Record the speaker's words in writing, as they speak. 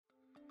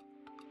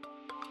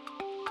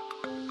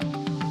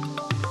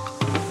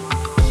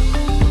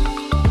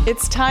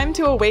It's time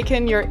to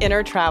awaken your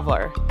inner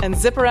traveler and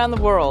zip around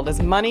the world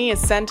as money is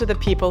sent to the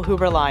people who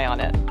rely on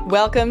it.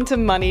 Welcome to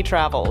Money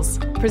Travels,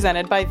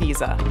 presented by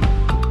Visa.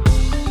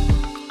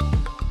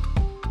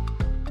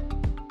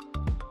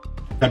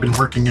 I've been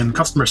working in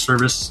customer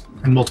service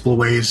in multiple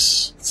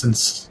ways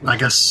since, I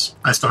guess,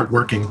 I started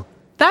working.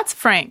 That's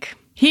Frank.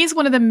 He's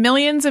one of the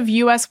millions of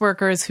U.S.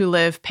 workers who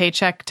live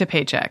paycheck to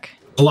paycheck.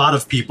 A lot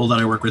of people that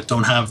I work with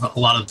don't have a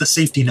lot of the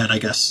safety net, I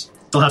guess.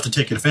 They'll have to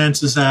take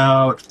advances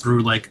out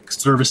through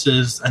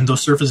services, and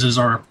those services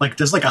are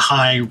there's a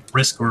high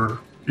risk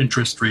or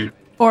interest rate.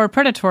 Or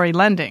predatory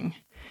lending.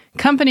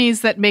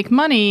 Companies that make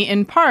money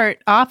in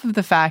part off of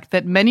the fact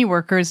that many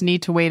workers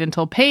need to wait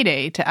until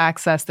payday to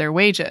access their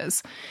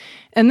wages.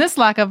 And this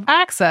lack of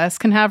access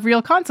can have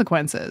real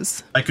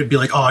consequences. I could be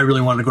I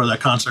really want to go to that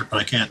concert, but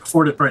I can't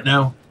afford it right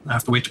now. I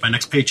have to wait to my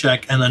next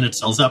paycheck, and then it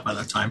sells out by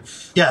that time.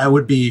 Yeah, it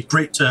would be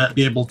great to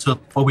be able to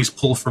always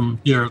pull from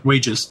your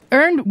wages.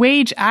 Earned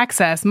wage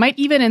access might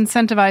even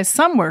incentivize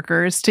some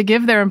workers to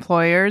give their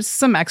employers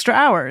some extra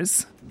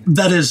hours.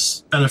 That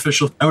is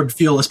beneficial. I would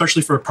feel,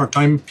 especially for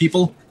part-time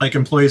people, like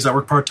employees that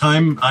work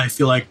part-time, I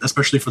feel like,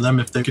 especially for them,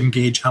 if they can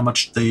gauge how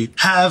much they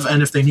have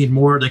and if they need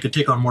more, they could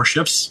take on more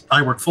shifts.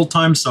 I work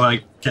full-time, so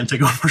I can't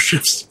take on more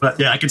shifts. But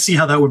yeah, I can see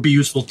how that would be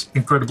useful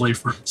incredibly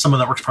for someone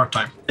that works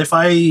part-time. If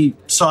I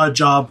saw a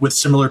job with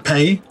similar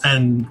pay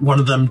and one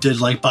of them did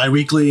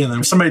bi-weekly and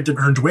then somebody did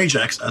earned wage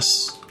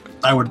access,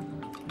 I would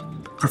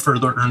prefer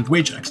the earned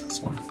wage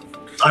access one.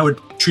 I would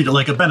treat it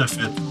like a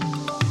benefit.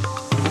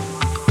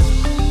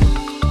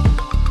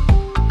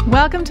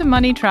 Welcome to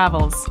Money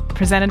Travels,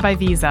 presented by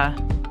Visa.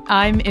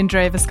 I'm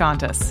Indre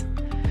Viscontis.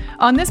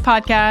 On this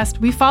podcast,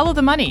 we follow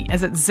the money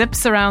as it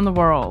zips around the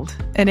world,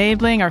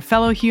 enabling our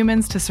fellow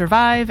humans to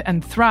survive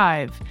and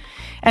thrive.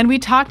 And we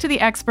talk to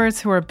the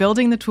experts who are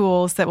building the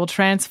tools that will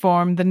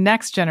transform the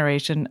next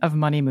generation of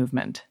money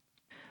movement.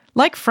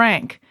 Like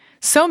Frank,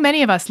 so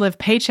many of us live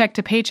paycheck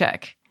to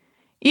paycheck.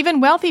 Even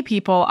wealthy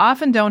people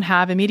often don't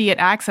have immediate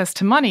access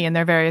to money in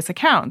their various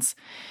accounts,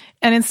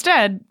 and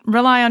instead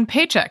rely on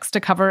paychecks to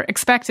cover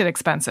expected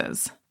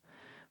expenses.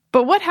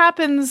 But what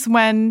happens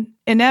when,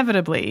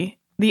 inevitably,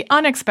 the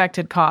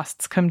unexpected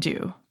costs come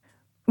due?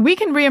 We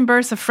can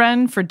reimburse a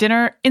friend for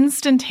dinner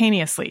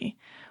instantaneously.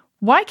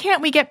 Why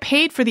can't we get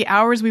paid for the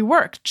hours we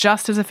work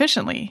just as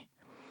efficiently?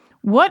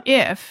 What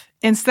if,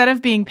 instead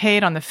of being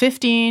paid on the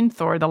 15th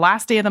or the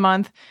last day of the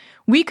month,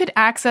 we could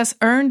access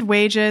earned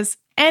wages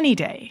any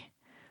day?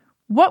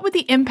 What would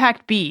the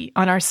impact be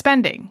on our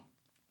spending?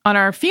 On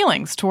our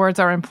feelings towards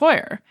our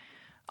employer,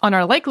 on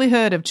our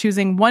likelihood of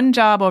choosing one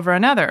job over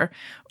another,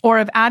 or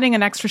of adding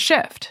an extra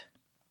shift?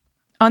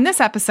 On this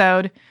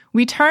episode,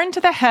 we turn to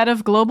the head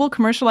of global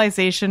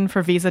commercialization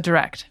for Visa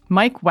Direct,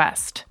 Mike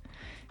West,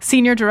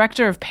 Senior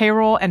Director of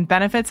Payroll and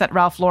Benefits at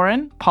Ralph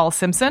Lauren, Paul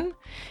Simpson,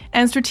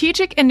 and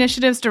Strategic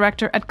Initiatives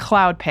Director at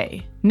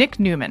CloudPay, Nick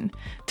Newman,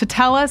 to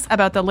tell us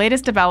about the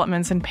latest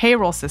developments in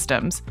payroll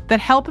systems that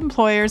help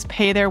employers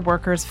pay their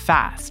workers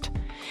fast,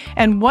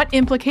 and what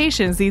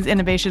implications these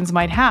innovations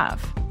might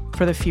have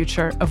for the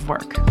future of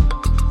work.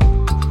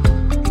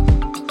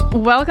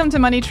 Welcome to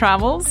Money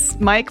Travels,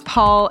 Mike,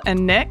 Paul,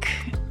 and Nick.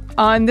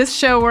 On this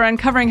show, we're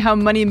uncovering how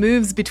money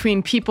moves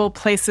between people,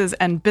 places,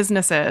 and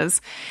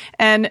businesses,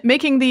 and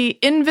making the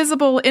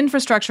invisible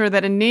infrastructure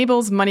that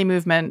enables money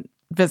movement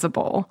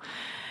visible.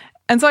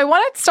 And so I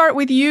want to start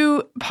with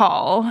you,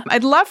 Paul.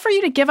 I'd love for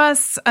you to give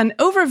us an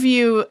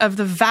overview of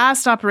the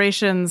vast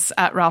operations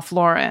at Ralph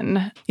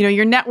Lauren.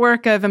 Your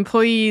network of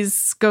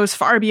employees goes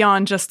far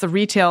beyond just the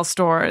retail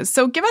stores.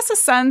 So give us a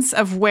sense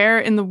of where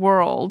in the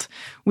world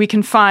we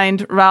can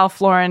find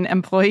Ralph Lauren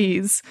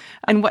employees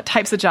and what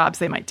types of jobs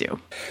they might do.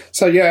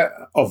 So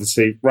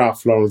obviously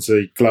Ralph Lauren's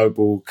a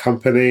global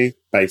company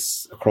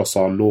based across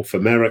our North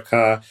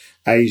America,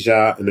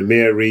 Asia, and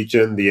EMEA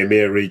region. The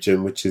EMEA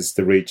region, which is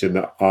the region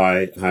that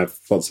I have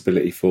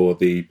responsibility for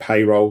the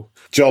payroll.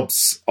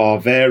 Jobs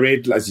are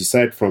varied, as you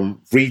said,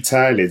 from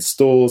retail in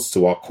stores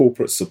to our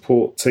corporate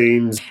support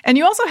teams. And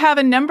you also have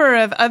a number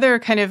of other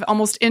kind of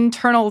almost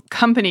internal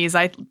companies,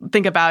 I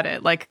think about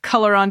it, like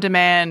Color on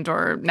Demand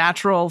or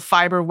Natural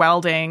Fiber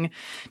Welding,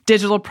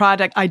 digital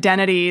product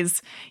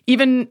identities,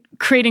 even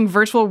creating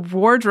virtual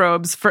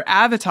wardrobes for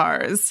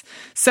avatars.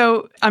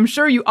 So I'm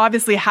sure you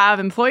obviously have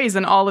employees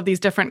in all of these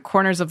different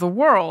corners of the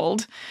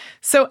world.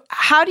 So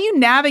how do you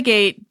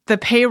navigate the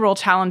payroll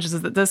challenges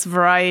that this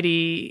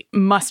variety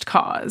must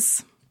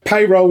cause?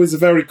 Payroll is a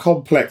very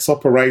complex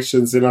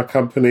operations in our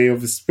company.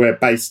 Obviously, we're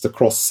based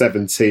across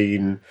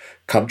 17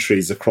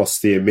 countries across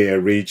the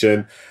EMEA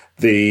region.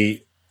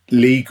 The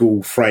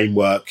legal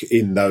framework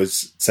in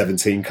those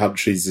 17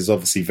 countries is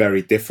obviously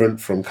very different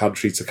from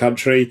country to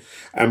country,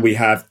 and we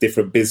have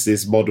different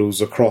business models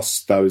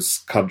across those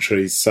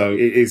countries. So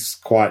it is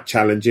quite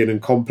challenging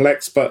and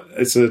complex, but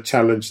it's a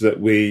challenge that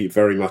we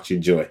very much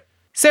enjoy.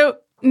 So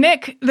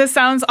Nick, this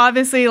sounds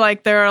obviously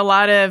like there are a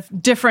lot of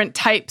different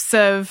types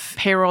of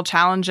payroll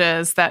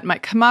challenges that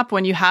might come up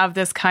when you have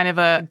this kind of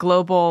a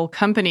global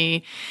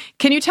company.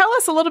 Can you tell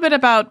us a little bit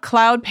about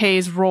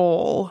CloudPay's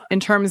role in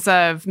terms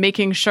of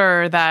making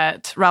sure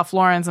that Ralph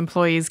Lauren's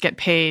employees get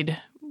paid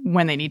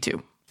when they need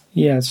to?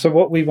 Yeah, so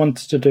what we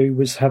wanted to do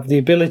was have the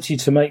ability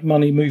to make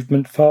money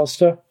movement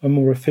faster and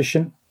more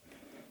efficient.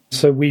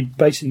 So we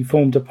basically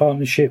formed a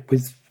partnership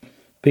with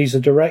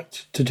Visa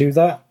Direct to do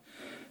that.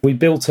 We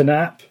built an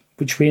app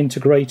which we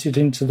integrated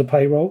into the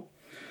payroll.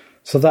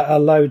 So that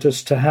allowed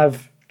us to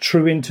have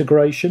true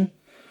integration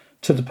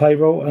to the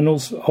payroll, and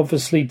also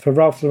obviously for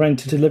Ralph Lauren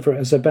to deliver it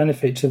as a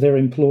benefit to their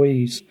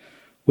employees.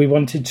 We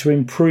wanted to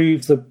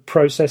improve the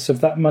process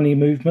of that money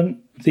movement.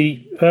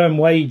 The earned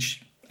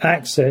wage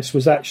access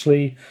was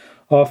actually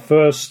our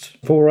first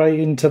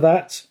foray into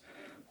that.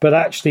 But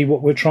actually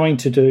what we're trying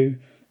to do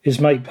is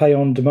make pay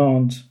on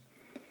demand.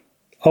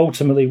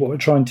 Ultimately, what we're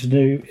trying to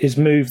do is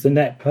move the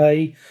net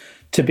pay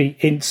to be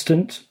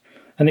instant,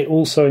 and it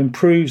also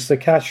improves the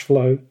cash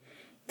flow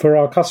for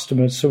our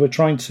customers. So we're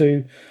trying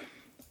to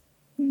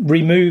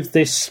remove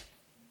this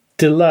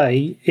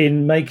delay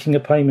in making a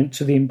payment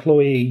to the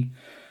employee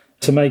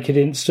to make it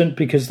instant,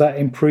 because that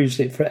improves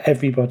it for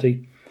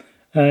everybody.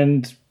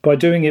 And by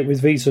doing it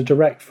with Visa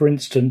Direct, for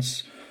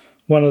instance,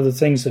 one of the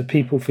things that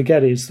people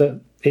forget is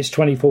that it's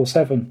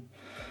 24/7.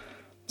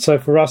 So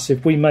for us,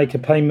 if we make a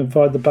payment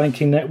via the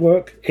banking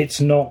network, it's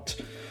not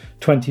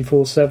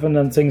 24/7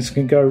 and things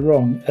can go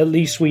wrong. At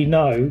least we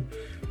know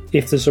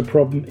if there's a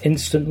problem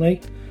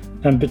instantly,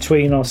 and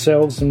between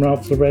ourselves and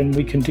Ralph Lauren,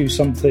 we can do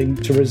something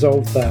to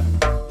resolve that.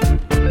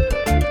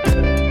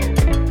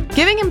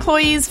 Giving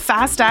employees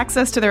fast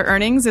access to their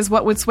earnings is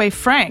what would sway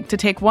Frank to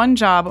take one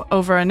job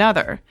over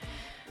another.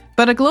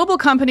 But a global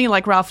company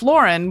like Ralph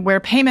Lauren, where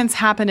payments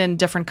happen in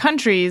different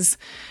countries,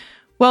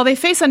 well, they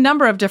face a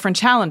number of different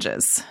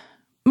challenges.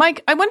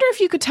 Mike, I wonder if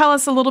you could tell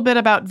us a little bit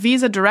about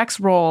Visa Direct's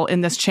role in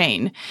this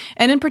chain,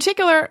 and in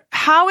particular,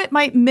 how it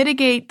might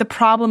mitigate the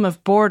problem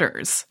of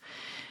borders,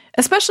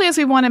 especially as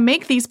we want to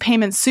make these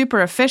payments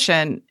super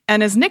efficient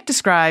and, as Nick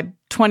described,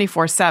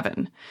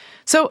 24/7.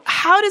 So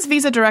how does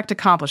Visa Direct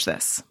accomplish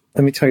this?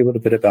 Let me tell you a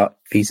little bit about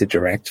Visa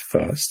Direct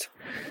first.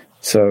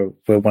 So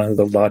we're one of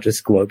the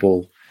largest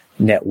global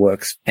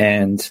networks,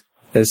 and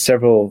there's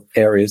several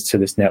areas to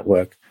this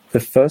network. The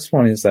first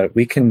one is that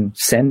we can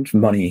send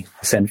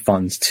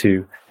funds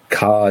to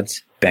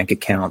cards, bank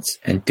accounts,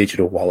 and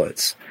digital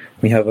wallets.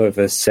 We have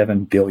over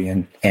 7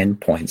 billion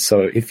endpoints.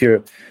 So if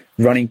you're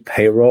running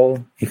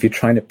payroll, if you're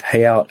trying to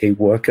pay out a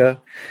worker,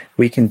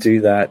 we can do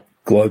that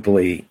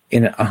globally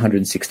in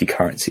 160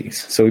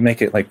 currencies. So we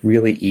make it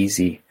really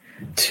easy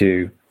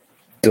to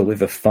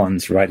deliver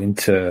funds right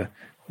into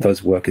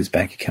those workers'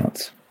 bank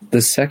accounts.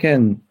 The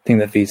second thing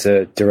that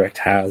Visa Direct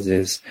has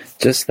is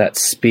just that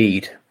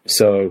speed.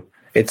 So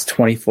it's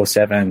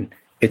 24/7,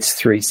 it's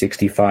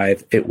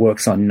 365, it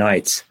works on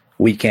nights,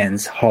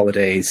 weekends,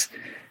 holidays,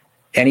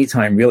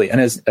 anytime really. And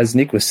as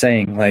Nick was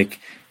saying,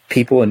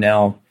 people are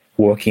now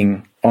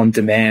working on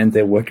demand,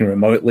 they're working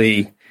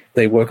remotely,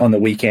 they work on the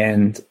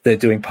weekend, they're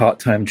doing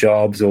part-time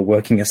jobs or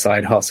working a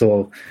side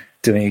hustle,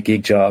 doing a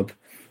gig job.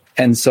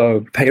 And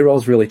so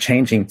payroll's really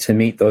changing to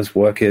meet those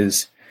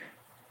workers'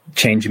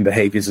 changing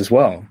behaviors as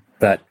well.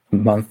 That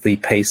monthly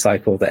pay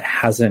cycle that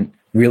hasn't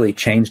really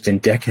changed in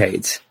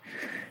decades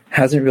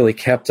hasn't really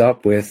kept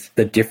up with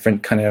the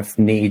different kind of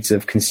needs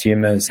of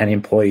consumers and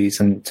employees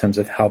in terms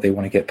of how they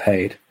want to get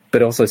paid.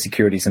 But also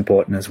security is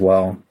important as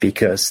well,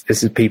 because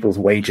this is people's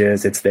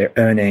wages, it's their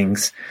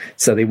earnings.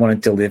 So they want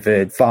it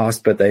delivered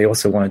fast, but they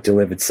also want it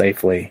delivered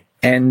safely.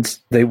 And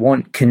they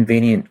want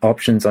convenient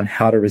options on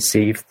how to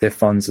receive their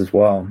funds as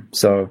well.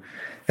 So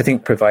I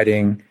think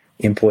providing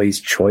employees'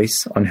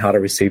 choice on how to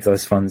receive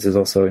those funds is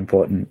also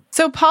important.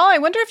 So, Paul, I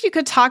wonder if you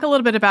could talk a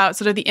little bit about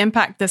sort of the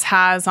impact this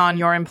has on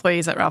your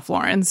employees at Ralph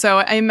Lauren. So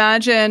I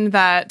imagine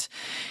that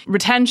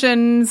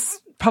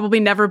retention's probably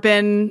never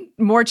been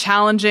more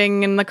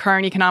challenging in the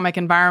current economic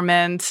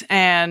environment,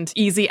 and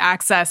easy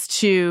access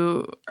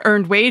to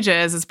earned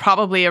wages is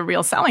probably a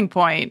real selling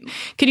point.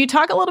 Can you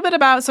talk a little bit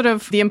about sort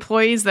of the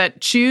employees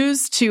that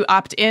choose to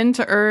opt in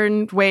to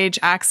earned wage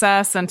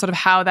access and sort of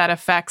how that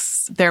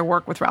affects their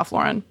work with Ralph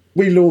Lauren?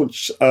 We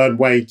launched Earned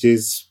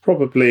Wages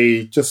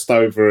probably just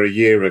over a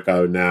year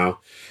ago now,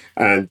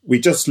 and we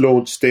just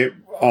launched it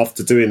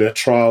after doing a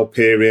trial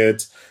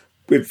period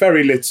with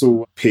very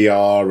little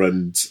PR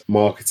and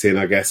marketing,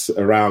 I guess,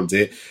 around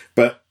it.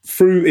 But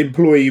through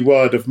employee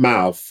word of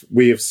mouth,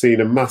 we have seen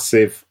a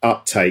massive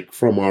uptake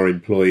from our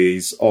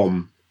employees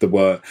on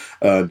the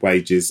Earned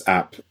Wages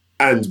app.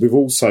 And we've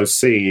also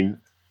seen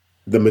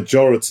the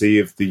majority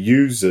of the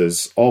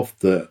users of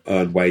the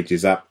Earned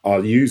Wages app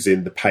are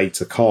using the pay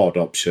to card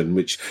option,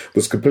 which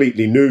was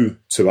completely new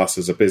to us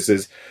as a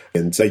business.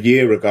 And a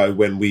year ago,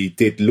 when we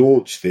did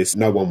launch this,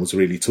 no one was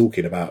really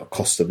talking about a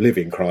cost of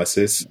living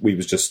crisis. We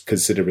was just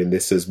considering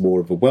this as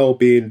more of a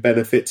well-being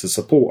benefit to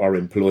support our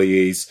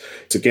employees,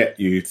 to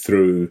get you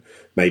through.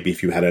 Maybe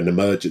if you had an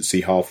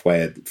emergency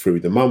halfway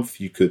through the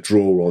month, you could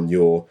draw on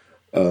your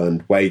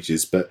earned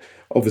wages. But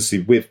Obviously,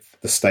 with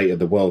the state of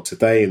the world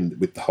today and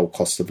with the whole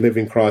cost of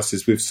living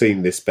crisis, we've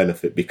seen this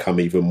benefit become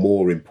even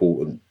more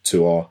important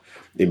to our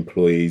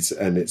employees,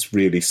 and it's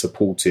really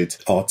supported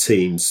our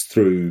teams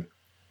through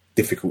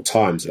difficult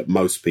times that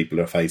most people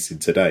are facing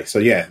today. So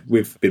yeah,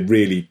 we've been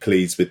really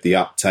pleased with the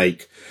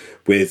uptake.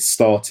 We've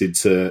started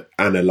to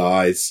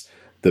analyse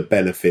the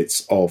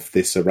benefits of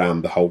this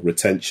around the whole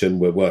retention.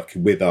 We're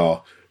working with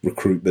our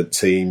recruitment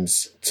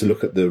teams to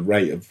look at the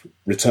rate of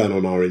return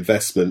on our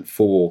investment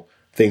for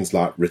things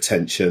like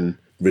retention,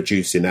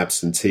 reducing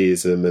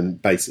absenteeism, and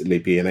basically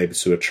being able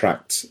to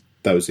attract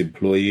those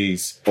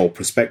employees or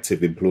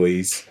prospective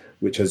employees,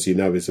 which, as you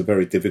know, is a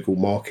very difficult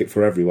market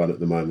for everyone at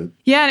the moment.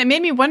 Yeah, and it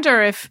made me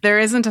wonder if there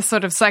isn't a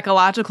sort of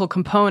psychological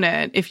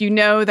component. If you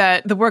know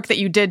that the work that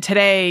you did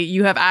today,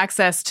 you have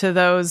access to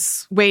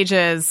those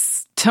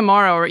wages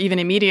tomorrow or even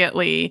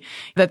immediately,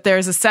 that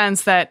there's a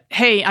sense that,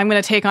 hey, I'm going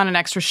to take on an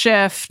extra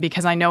shift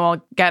because I know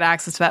I'll get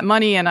access to that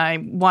money and I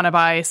want to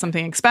buy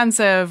something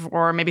expensive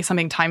or maybe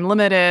something time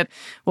limited.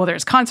 Well,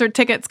 there's concert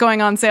tickets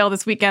going on sale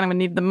this weekend. I'm going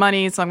to need the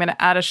money, so I'm going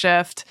to add a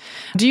shift.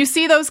 Do you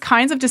see those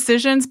kinds of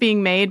decisions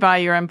being made by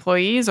your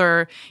employees,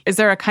 or is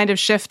there a kind of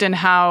shift in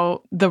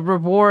how the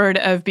reward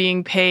of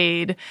being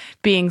paid,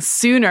 being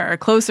sooner,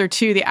 closer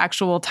to the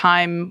actual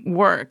time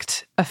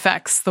worked,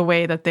 affects the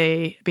way that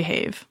they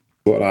behave?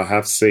 What I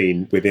have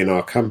seen within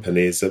our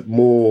company is that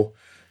more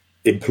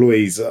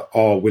employees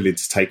are willing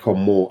to take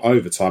on more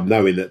overtime,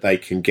 knowing that they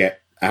can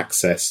get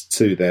access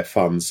to their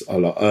funds a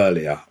lot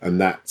earlier. And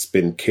that's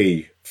been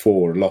key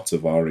for a lot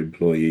of our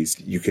employees.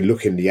 You can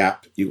look in the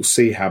app, you'll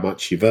see how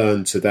much you've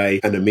earned today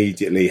and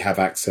immediately have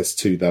access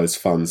to those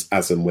funds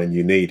as and when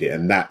you need it.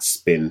 And that's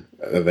been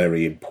a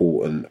very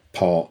important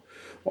part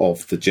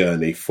of the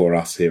journey for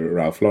us here at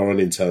Ralph Lauren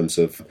in terms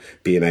of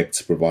being able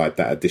to provide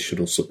that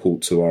additional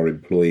support to our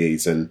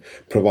employees and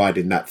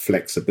providing that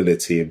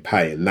flexibility in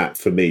pay. And that,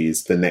 for me,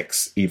 is the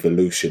next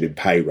evolution in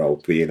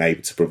payroll, being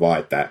able to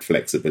provide that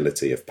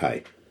flexibility of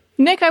pay.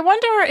 Nick, I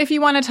wonder if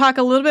you want to talk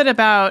a little bit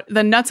about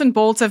the nuts and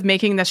bolts of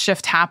making this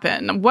shift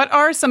happen. What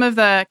are some of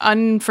the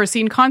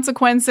unforeseen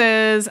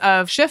consequences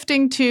of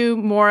shifting to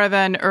more of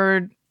an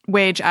earned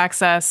wage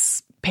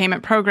access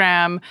payment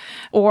program,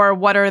 or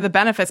what are the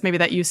benefits maybe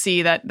that you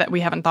see that we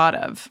haven't thought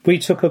of? We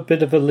took a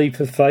bit of a leap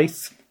of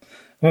faith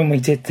when we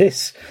did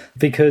this,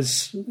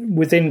 because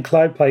within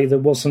CloudPay there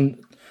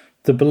wasn't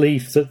the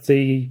belief that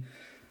the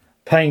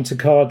paying to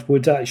card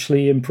would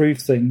actually improve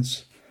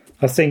things.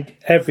 I think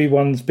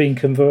everyone's been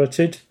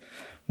converted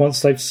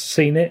once they've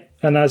seen it.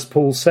 And as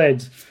Paul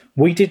said,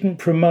 we didn't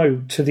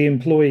promote to the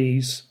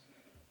employees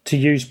to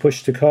use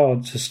push to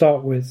card to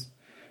start with.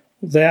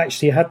 They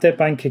actually had their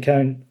bank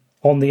account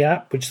on the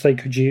app, which they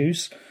could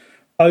use.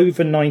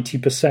 Over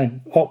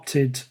 90%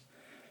 opted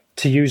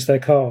to use their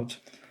card.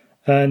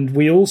 And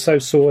we also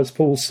saw, as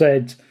Paul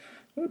said,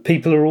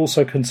 people are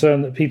also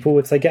concerned that people,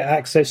 if they get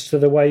access to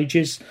the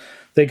wages,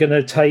 they're going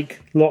to take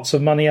lots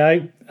of money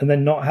out and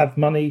then not have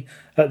money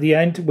at the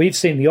end. We've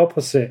seen the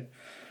opposite.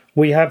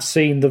 We have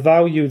seen the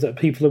value that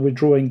people are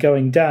withdrawing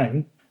going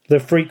down, the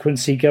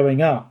frequency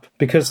going up,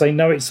 because they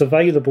know it's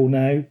available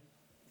now.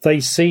 They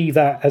see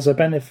that as a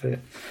benefit.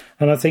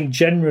 And I think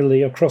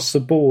generally across the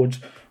board,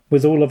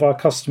 with all of our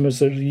customers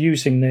that are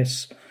using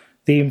this,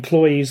 the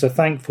employees are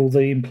thankful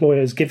the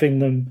employer is giving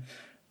them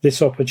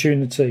this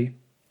opportunity.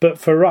 But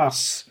for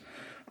us,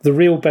 the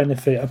real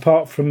benefit,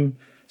 apart from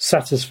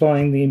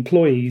satisfying the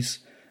employees,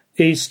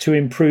 is to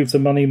improve the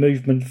money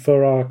movement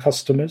for our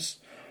customers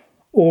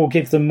or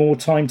give them more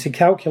time to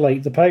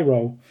calculate the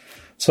payroll.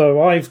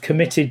 So I've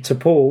committed to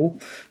Paul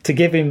to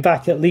give him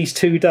back at least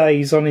 2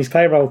 days on his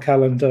payroll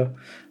calendar.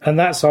 And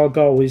that's our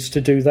goal, is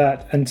to do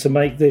that and to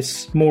make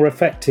this more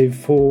effective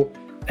for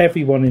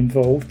everyone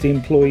involved, the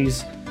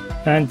employees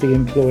and the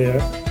employer.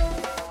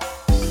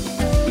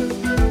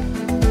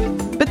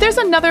 But there's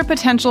another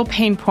potential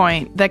pain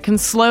point that can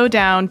slow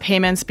down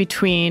payments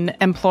between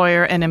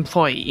employer and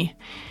employee.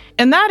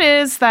 And that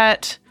is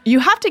that you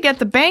have to get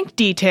the bank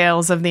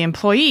details of the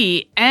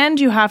employee, and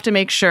you have to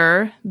make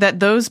sure that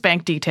those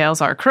bank details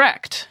are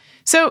correct.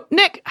 So,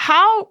 Nick,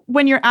 how,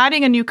 when you're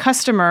adding a new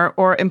customer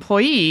or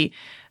employee,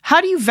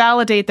 how do you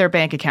validate their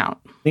bank account?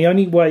 The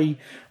only way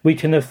we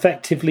can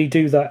effectively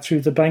do that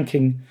through the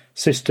banking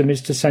system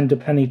is to send a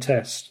penny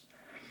test.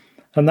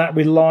 And that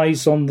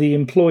relies on the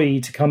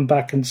employee to come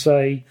back and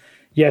say,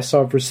 yes,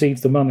 I've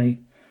received the money.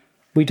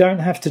 We don't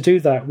have to do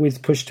that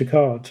with push to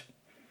card.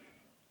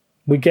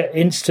 We get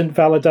instant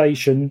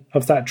validation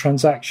of that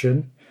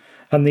transaction,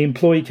 and the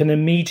employee can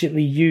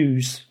immediately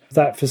use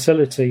that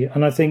facility.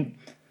 And I think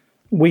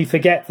we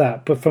forget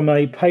that. But from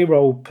a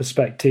payroll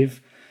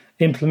perspective,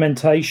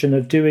 implementation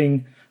of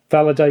doing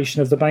validation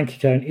of the bank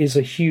account is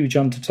a huge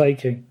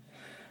undertaking.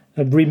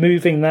 And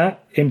removing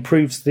that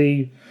improves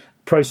the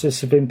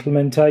process of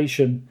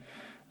implementation.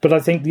 But I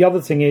think the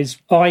other thing is,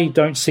 I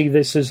don't see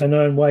this as an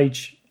earned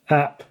wage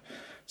app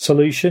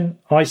solution.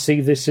 I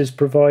see this as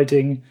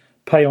providing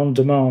pay on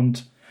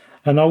demand.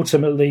 And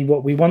ultimately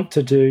what we want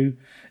to do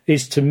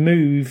is to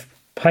move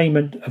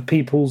payment of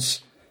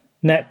people's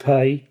net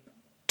pay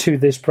to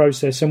this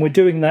process. And we're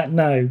doing that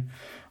now.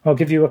 I'll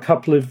give you a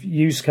couple of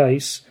use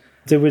cases.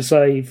 There was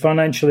a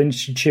financial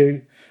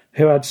institute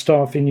who had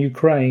staff in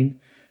Ukraine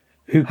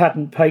who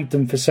hadn't paid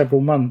them for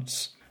several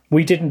months.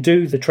 We didn't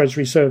do the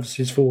treasury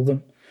services for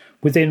them.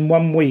 Within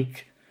 1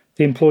 week,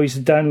 the employees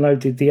had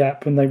downloaded the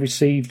app and they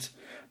received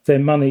their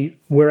money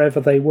wherever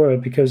they were,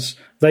 because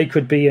they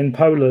could be in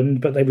Poland,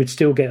 but they would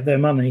still get their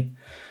money.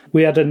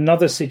 We had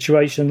another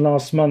situation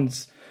last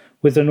month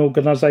with an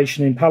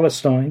organisation in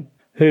Palestine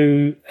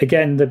who,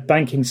 again, the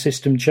banking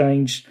system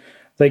changed.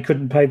 They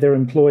couldn't pay their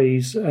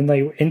employees and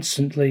they were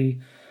instantly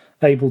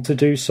able to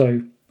do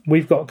so.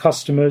 We've got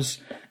customers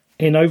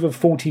in over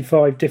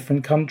 45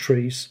 different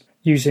countries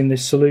using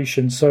this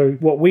solution. So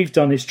what we've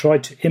done is try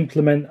to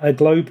implement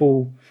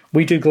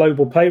we do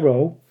global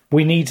payroll.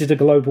 We needed a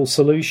global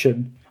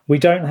solution. We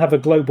don't have a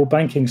global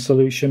banking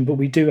solution, but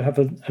we do have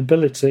an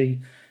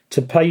ability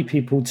to pay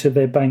people to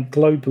their bank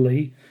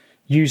globally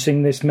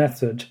using this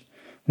method.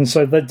 And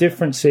so the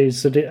difference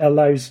is that it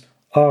allows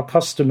our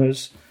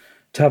customers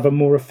to have a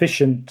more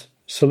efficient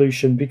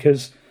solution,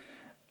 because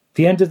at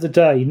the end of the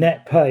day,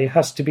 net pay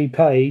has to be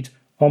paid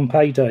on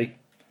payday.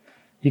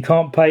 You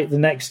can't pay it the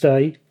next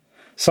day.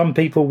 Some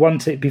people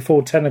want it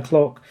before 10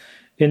 o'clock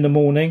in the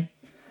morning.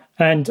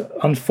 And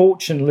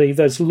unfortunately,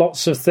 there's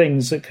lots of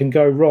things that can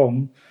go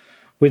wrong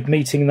with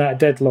meeting that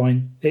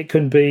deadline. It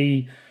can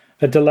be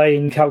a delay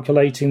in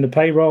calculating the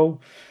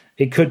payroll.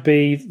 It could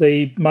be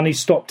the money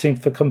stopped in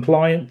for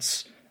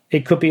compliance.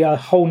 It could be a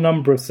whole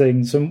number of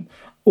things. And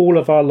all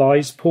of our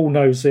lives, Paul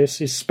knows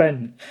this, is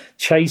spent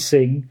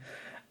chasing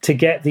to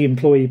get the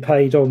employee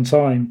paid on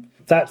time.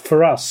 That,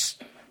 for us,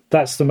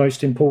 that's the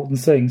most important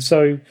thing.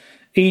 So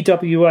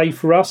EWA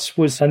for us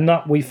was a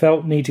nut we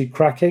felt needed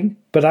cracking,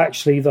 but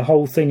actually the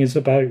whole thing is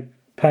about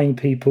paying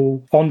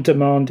people on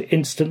demand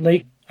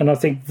instantly. And I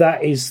think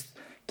that is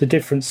the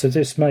difference that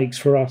this makes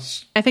for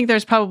us. I think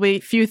there's probably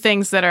few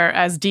things that are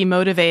as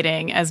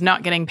demotivating as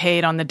not getting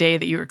paid on the day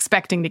that you're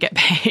expecting to get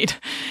paid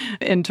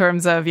in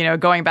terms of,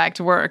 going back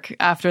to work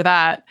after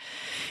that.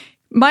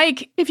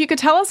 Mike, if you could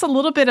tell us a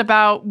little bit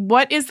about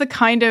what is the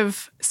kind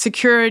of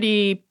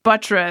security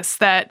buttress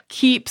that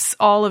keeps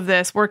all of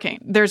this working.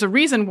 There's a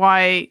reason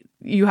why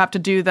you have to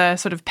do the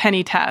sort of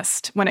penny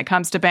test when it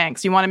comes to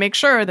banks. You want to make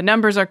sure the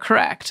numbers are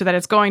correct, that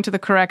it's going to the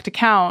correct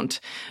account,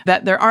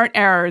 that there aren't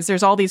errors.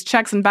 There's all these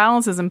checks and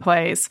balances in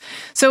place.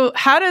 So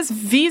how does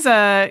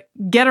Visa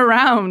get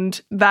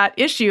around that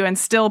issue and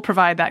still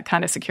provide that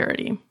kind of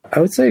security? I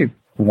would say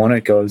one,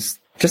 it goes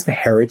just the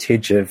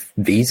heritage of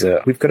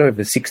Visa. We've got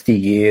over 60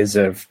 years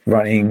of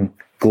running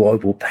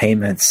global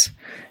payments.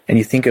 And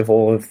you think of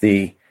all of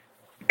the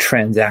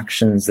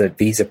transactions that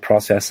Visa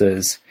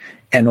processes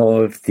and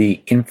all of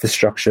the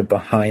infrastructure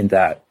behind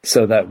that,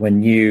 so that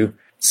when you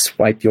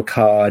swipe your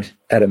card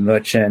at a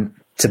merchant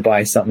to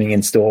buy something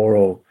in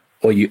store,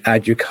 or you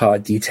add your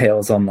card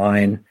details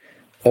online,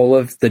 all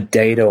of the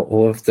data,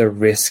 all of the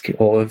risk,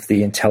 all of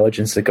the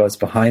intelligence that goes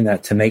behind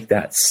that to make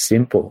that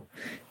simple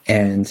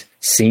and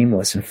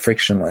seamless and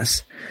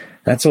frictionless.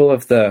 That's all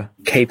of the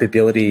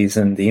capabilities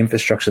and the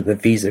infrastructure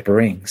that Visa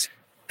brings.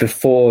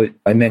 Before,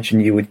 I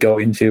mentioned you would go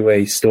into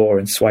a store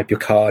and swipe your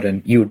card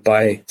and you would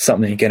buy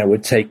something. Again, it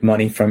would take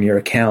money from your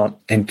account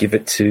and give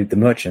it to the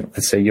merchant.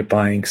 Let's say you're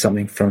buying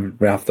something from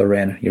Ralph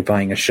Lauren, you're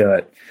buying a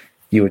shirt.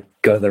 You would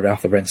go to the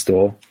Ralph Lauren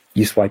store,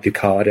 you swipe your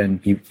card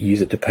and you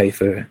use it to pay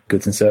for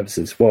goods and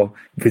services. Well,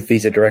 with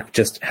Visa Direct,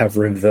 just have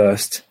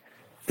reversed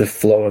the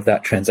flow of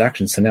that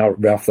transaction. So now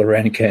Ralph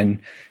Lauren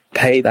can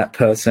pay that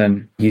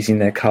person using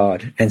their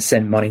card and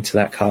send money to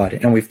that card.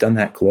 And we've done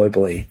that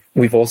globally.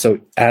 We've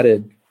also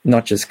added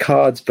not just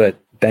cards, but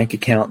bank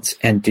accounts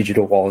and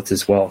digital wallets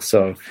as well.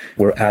 So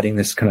we're adding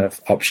this kind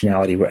of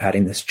optionality. We're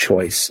adding this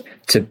choice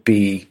to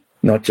be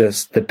not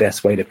just the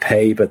best way to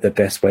pay, but the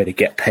best way to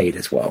get paid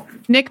as well.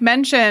 Nick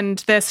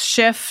mentioned this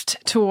shift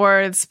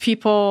towards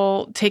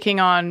people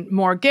taking on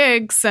more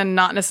gigs and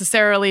not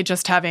necessarily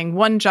just having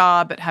one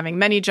job, but having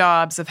many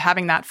jobs, of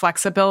having that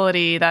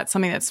flexibility. That's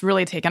something that's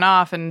really taken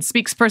off and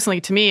speaks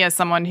personally to me as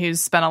someone who's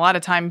spent a lot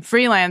of time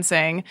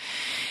freelancing.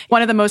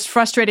 One of the most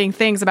frustrating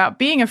things about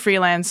being a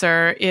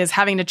freelancer is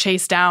having to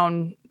chase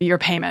down your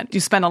payment.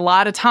 You spend a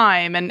lot of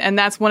time, and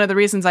that's one of the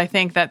reasons I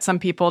think that some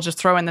people just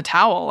throw in the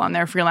towel on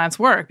their freelance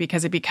work,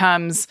 because it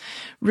becomes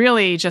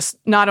really just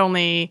not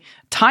only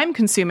time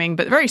consuming,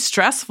 but very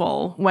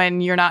stressful when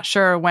you're not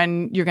sure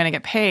when you're going to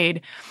get paid.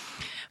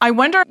 I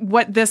wonder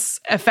what this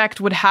effect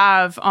would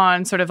have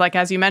on sort of like,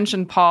 as you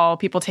mentioned, Paul,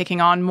 people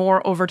taking on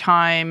more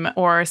overtime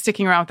or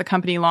sticking around with the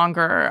company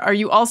longer. Are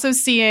you also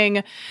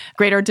seeing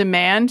greater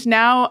demand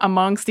now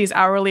amongst these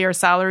hourly or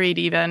salaried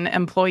even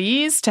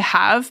employees to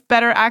have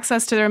better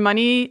access to their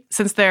money,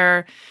 since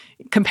they're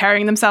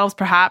comparing themselves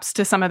perhaps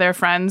to some of their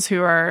friends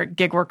who are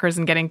gig workers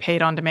and getting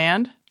paid on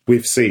demand?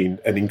 We've seen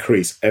an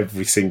increase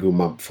every single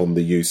month on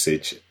the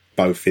usage,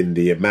 both in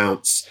the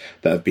amounts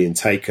that are being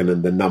taken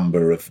and the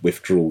number of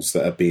withdrawals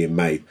that are being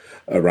made.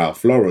 A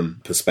Ralph Lauren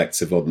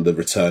perspective on the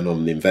return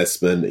on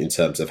investment in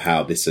terms of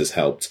how this has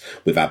helped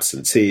with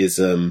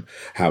absenteeism,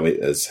 how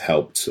it has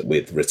helped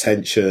with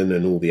retention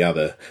and all the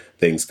other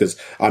things. Because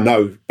I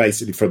know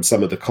basically from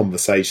some of the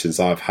conversations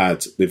I've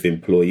had with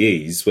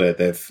employees where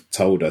they've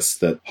told us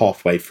that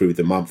halfway through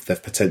the month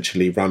they've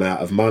potentially run out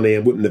of money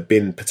and wouldn't have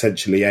been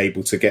potentially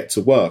able to get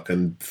to work.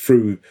 And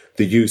through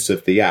the use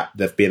of the app,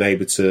 they've been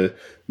able to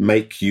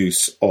make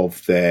use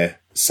of their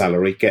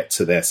salary, get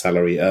to their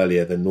salary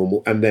earlier than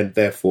normal, and then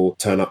therefore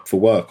turn up for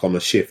work on a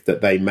shift that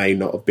they may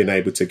not have been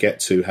able to get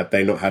to had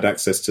they not had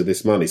access to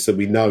this money. So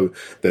we know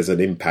there's an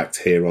impact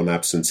here on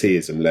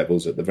absenteeism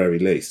levels at the very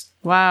least.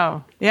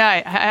 Wow.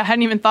 Yeah, I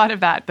hadn't even thought of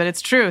that, but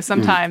it's true.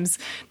 Sometimes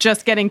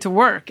just getting to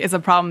work is a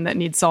problem that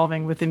needs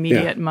solving with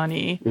immediate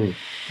money.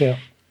 Yeah.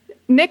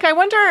 Nick, I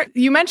wonder,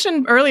 you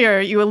mentioned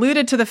earlier, you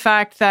alluded to the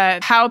fact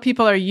that how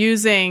people are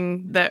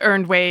using the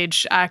earned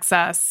wage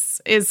access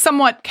is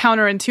somewhat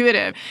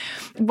counterintuitive.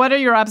 What are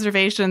your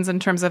observations in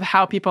terms of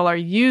how people are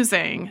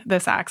using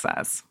this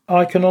access?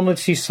 I can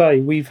honestly say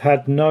we've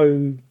had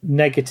no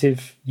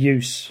negative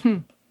use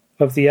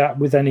of the app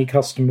with any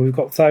customer. We've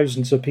got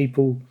thousands of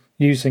people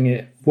using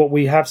it. What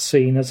we have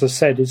seen, as I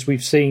said, is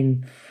we've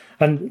seen,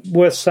 and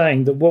worth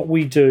saying that what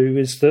we do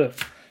is that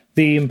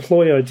the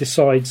employer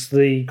decides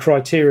the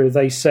criteria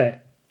they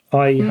set,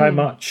 i.e. how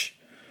much,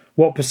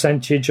 what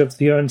percentage of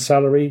the earned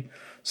salary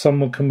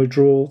someone can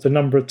withdraw, the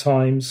number of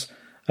times,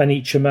 and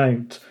each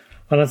amount.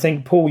 And I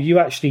think, Paul, you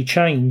actually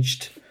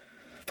changed,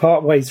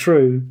 partway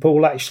through,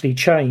 Paul actually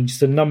changed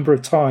the number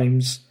of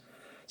times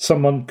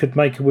someone could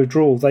make a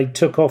withdrawal. They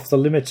took off the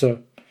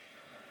limiter.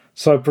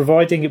 So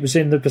providing it was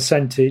in the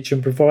percentage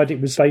and provided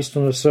it was based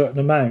on a certain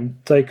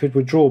amount, they could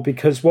withdraw,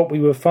 because what we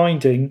were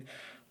finding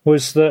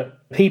was that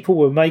people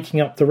were making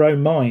up their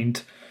own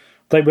mind.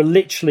 They were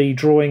literally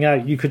drawing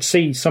out. You could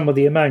see some of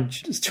the amount,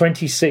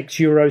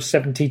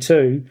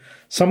 €26.72.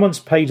 Someone's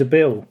paid a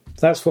bill.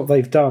 That's what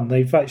they've done.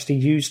 They've actually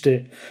used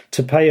it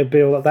to pay a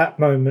bill at that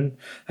moment,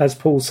 as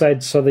Paul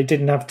said, so they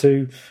didn't have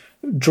to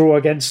draw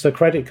against a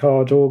credit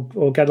card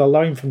or get a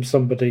loan from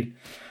somebody.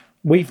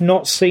 We've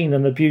not seen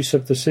an abuse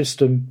of the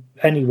system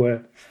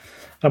anywhere.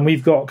 And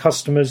we've got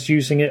customers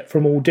using it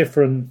from all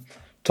different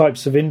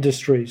types of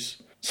industries.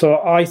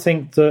 So I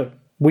think that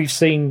we've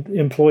seen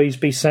employees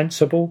be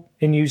sensible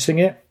in using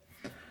it.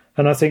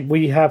 And I think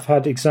we have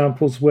had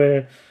examples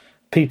where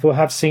people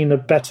have seen a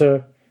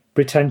better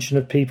retention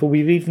of people.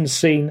 We've even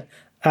seen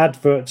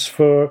adverts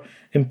for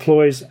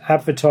employers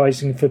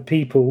advertising for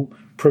people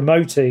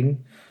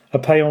promoting a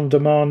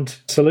pay-on-demand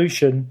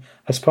solution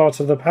as part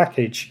of the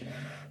package.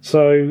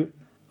 So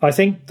I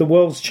think the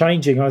world's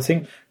changing. I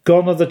think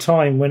gone are the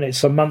time when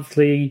it's a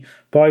monthly,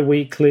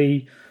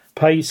 bi-weekly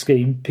pay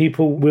scheme.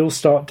 People will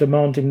start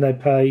demanding their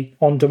pay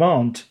on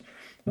demand.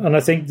 And I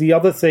think the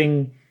other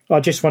thing I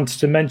just wanted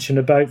to mention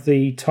about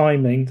the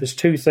timing, there's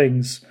two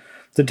things.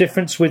 The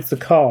difference with the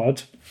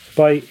card,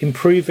 by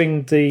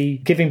improving the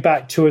giving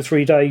back 2 or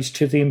 3 days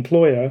to the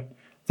employer,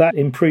 that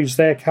improves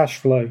their cash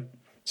flow.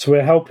 So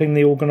we're helping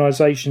the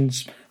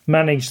organisations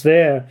manage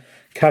their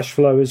cash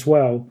flow as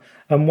well.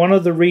 And one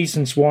of the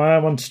reasons why I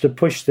wanted to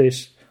push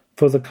this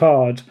for the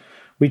card,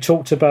 we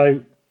talked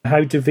about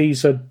how do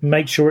Visa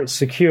make sure it's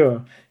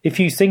secure. If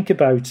you think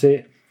about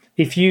it,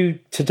 if you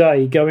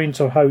today go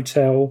into a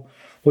hotel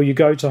or you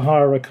go to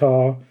hire a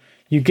car,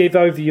 you give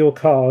over your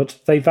card,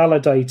 they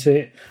validate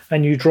it,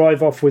 and you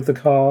drive off with the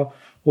car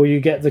or you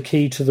get the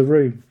key to the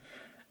room.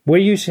 We're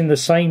using the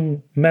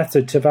same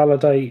method to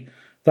validate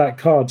that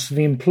card. So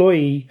the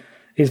employee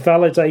is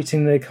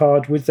validating their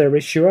card with their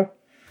issuer.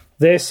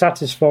 They're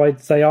satisfied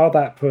they are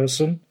that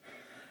person,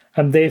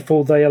 and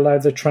therefore they allow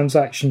the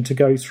transaction to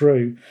go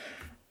through.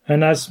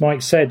 And as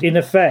Mike said, in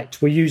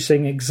effect, we're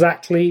using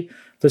exactly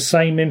the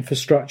same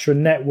infrastructure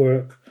and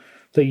network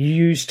that you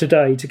use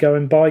today to go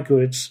and buy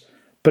goods,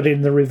 but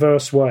in the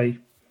reverse way.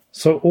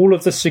 So all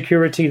of the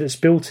security that's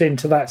built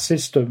into that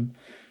system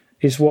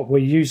is what we're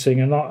using.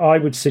 And I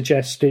would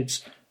suggest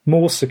it's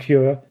more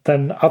secure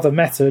than other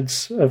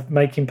methods of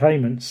making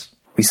payments.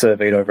 We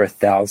surveyed over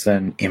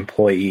 1,000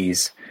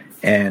 employees,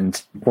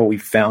 and what we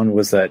found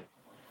was that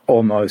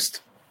almost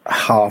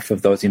half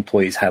of those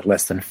employees had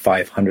less than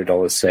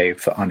 $500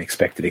 saved for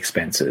unexpected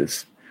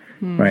expenses,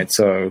 right?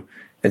 So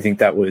I think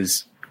that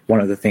was one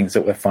of the things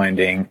that we're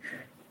finding.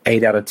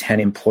 8 out of 10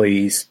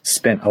 employees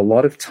spent a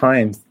lot of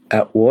time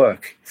at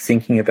work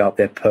thinking about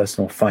their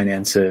personal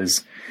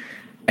finances,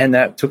 and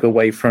that took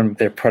away from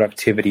their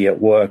productivity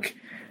at work.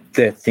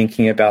 They're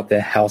thinking about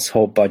their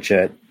household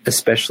budget,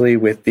 especially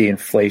with the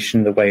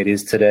inflation the way it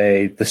is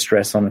today, the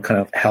stress on kind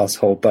of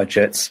household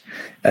budgets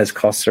as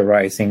costs are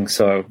rising.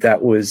 So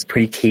that was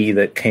pretty key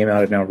that came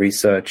out in our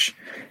research.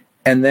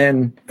 And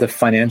then the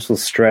financial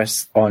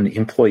stress on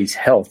employees'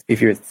 health.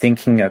 If you're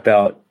thinking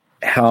about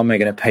how am I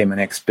going to pay my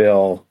next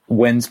bill,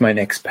 when's my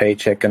next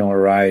paycheck going to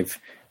arrive,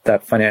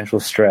 that financial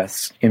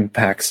stress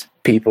impacts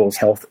people's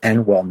health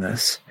and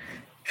wellness.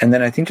 And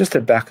then I think just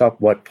to back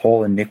up what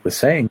Paul and Nick were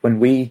saying,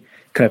 when we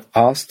kind of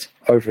asked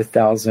over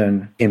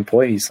 1,000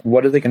 employees,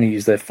 what are they going to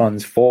use their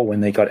funds for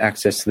when they got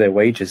access to their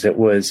wages? It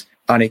was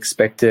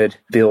unexpected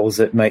bills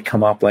that might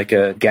come up, like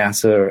a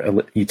gas or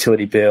a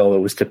utility bill. It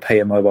was to pay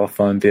a mobile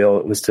phone bill.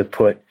 It was to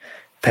put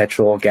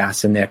petrol or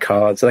gas in their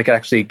car so they could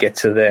actually get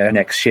to their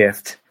next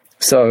shift.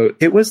 So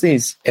it was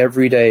these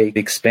everyday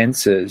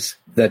expenses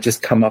that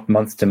just come up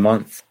month to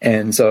month.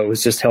 And so it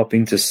was just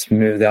helping to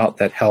smooth out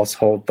that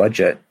household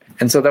budget.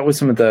 And so that was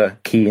some of the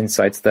key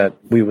insights that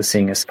we were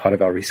seeing as part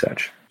of our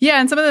research. Yeah,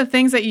 and some of the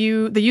things that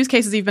the use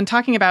cases you've been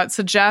talking about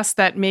suggest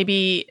that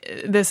maybe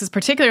this is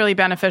particularly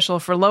beneficial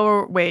for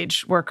lower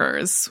wage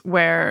workers,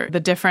 where the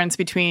difference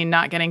between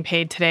not getting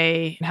paid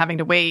today and having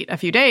to wait a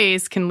few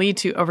days can lead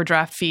to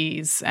overdraft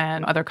fees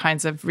and other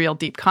kinds of real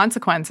deep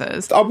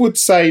consequences. I would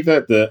say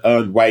that the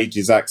earned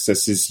wages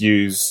access is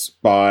used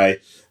by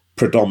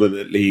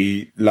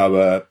predominantly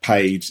lower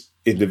paid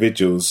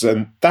individuals,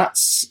 and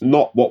that's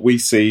not what we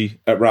see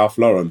at Ralph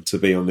Lauren, to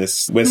be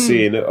honest. We're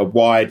seeing a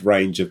wide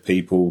range of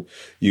people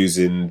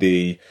using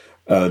the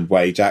earned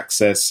wage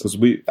access, because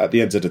at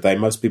the end of the day,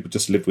 most people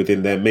just live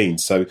within their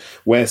means. So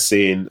we're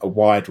seeing a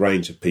wide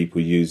range of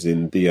people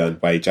using the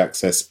earned wage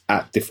access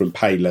at different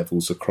pay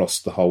levels across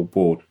the whole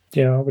board.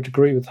 Yeah, I would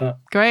agree with that.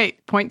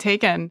 Great. Point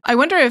taken. I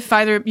wonder if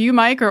either you,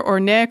 Mike, or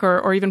Nick,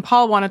 or even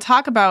Paul want to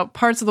talk about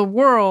parts of the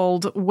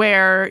world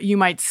where you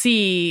might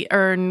see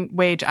earned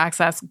wage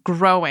access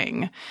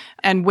growing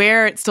and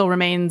where it still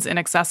remains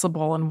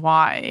inaccessible and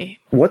why.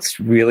 What's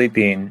really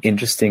been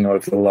interesting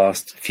over the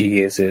last few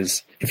years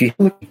is if you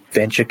look at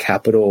venture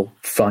capital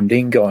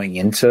funding going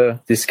into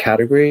this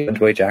category, earned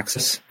wage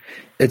access,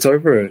 it's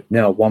over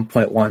now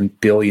 $1.1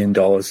 billion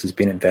has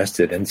been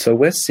invested. And so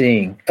we're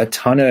seeing a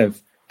ton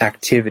of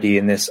activity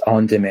in this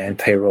on-demand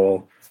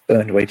payroll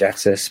earned wage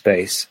access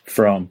space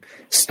from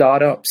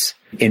startups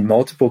in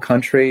multiple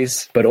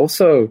countries, but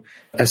also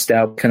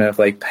established kind of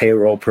like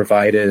payroll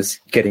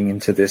providers getting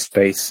into this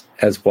space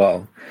as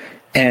well.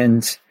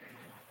 And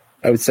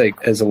I would say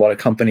there's a lot of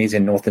companies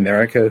in North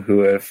America who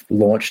have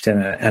launched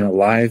and are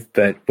live,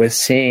 but we're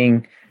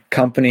seeing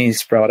companies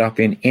sprout up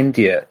in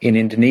India, in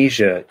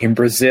Indonesia, in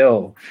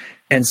Brazil.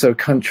 And so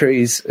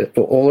countries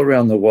all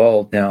around the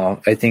world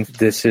now, I think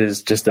this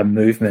is just a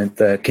movement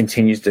that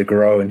continues to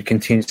grow and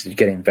continues to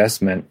get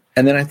investment.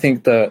 And then I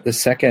think the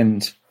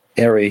second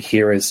area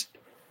here is,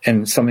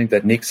 and something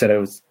that Nick said, it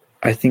was,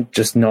 I think,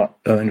 just not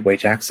earned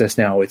wage access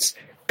now, it's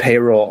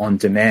payroll on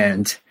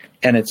demand.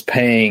 And it's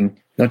paying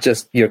not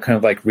just your kind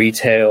of like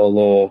retail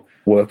or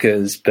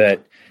workers,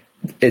 but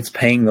it's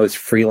paying those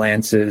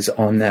freelancers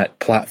on that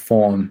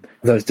platform,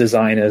 those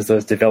designers,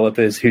 those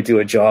developers who do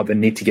a job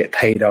and need to get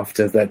paid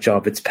after that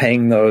job. It's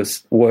paying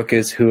those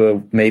workers who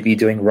are maybe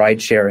doing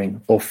ride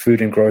sharing or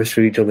food and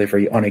grocery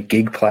delivery on a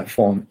gig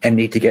platform and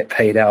need to get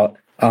paid out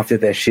after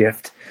their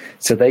shift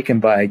so they can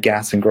buy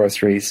gas and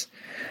groceries.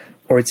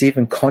 Or it's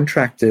even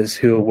contractors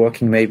who are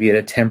working maybe at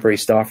a temporary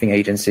staffing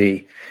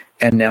agency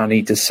and now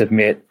need to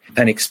submit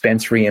an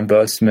expense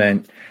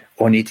reimbursement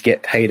or need to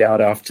get paid out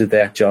after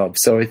their job.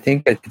 So I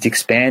think it's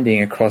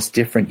expanding across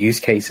different use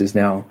cases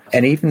now.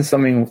 And even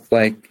something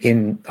like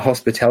in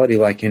hospitality,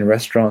 like in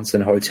restaurants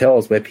and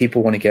hotels, where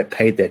people want to get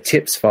paid their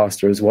tips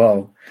faster as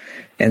well.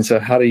 And so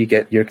how do you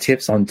get your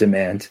tips on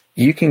demand?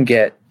 You can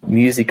get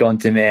music on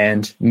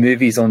demand,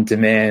 movies on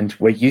demand.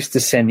 We're used to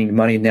sending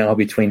money now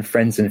between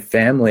friends and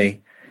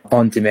family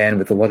on demand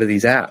with a lot of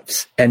these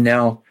apps. And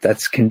now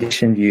that's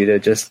conditioned you to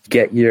just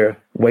get your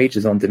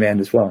wages on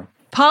demand as well.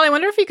 Paul, I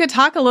wonder if you could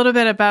talk a little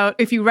bit about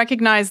if you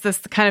recognize this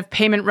kind of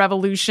payment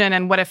revolution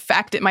and what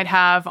effect it might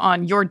have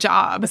on your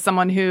job as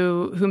someone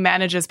who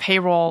manages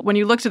payroll. When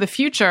you look to the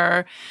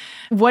future,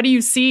 what do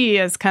you see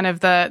as kind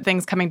of the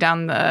things coming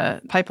down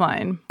the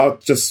pipeline? I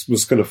just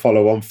was going to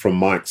follow on from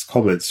Mike's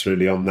comments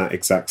really on that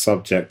exact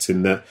subject,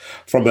 in that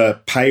from a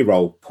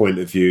payroll point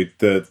of view,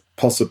 the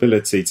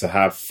possibility to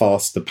have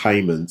faster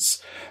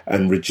payments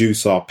and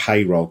reduce our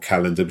payroll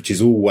calendar, which is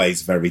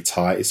always very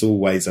tight. It's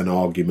always an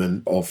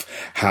argument of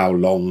how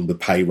long the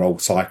payroll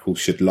cycle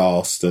should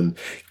last, and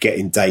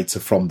getting data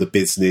from the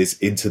business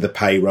into the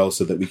payroll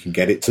so that we can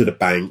get it to the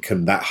bank,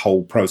 and that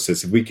whole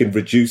process. If we can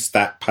reduce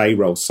that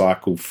payroll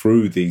cycle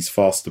through these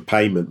faster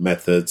payment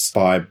methods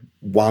by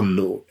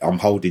one, I'm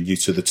holding you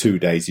to the 2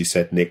 days you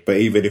said, Nick, but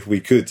even if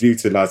we could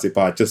utilize it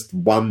by just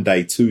 1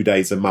 day, 2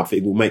 days a month,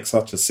 it will make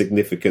such a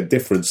significant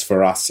difference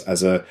for us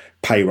as a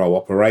payroll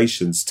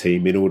operations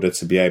team in order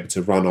to be able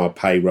to run our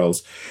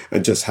payrolls,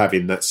 and just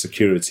having that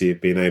security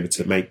of being able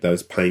to make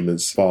those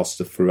payments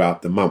faster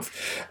throughout the month.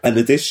 In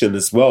addition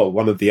as well,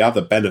 one of the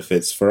other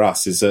benefits for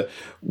us is that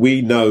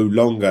we no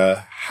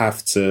longer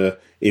have to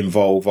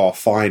involve our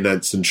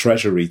finance and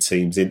treasury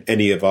teams in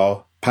any of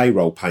our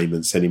payroll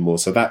payments anymore.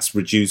 So that's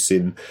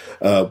reducing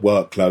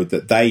workload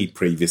that they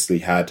previously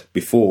had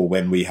before.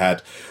 When we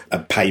had a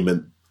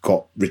payment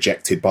got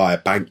rejected by a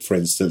bank, for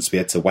instance, we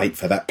had to wait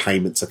for that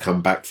payment to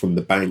come back from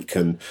the bank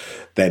and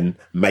then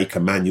make a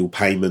manual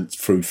payment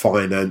through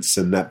finance,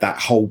 and that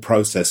whole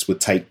process would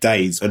take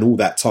days. And all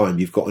that time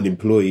you've got an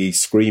employee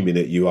screaming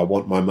at you, I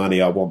want my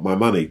money, I want my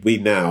money. We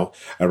now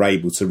are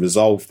able to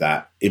resolve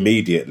that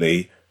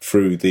immediately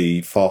through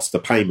the faster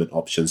payment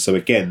option. So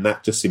again,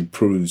 that just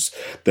improves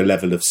the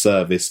level of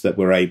service that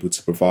we're able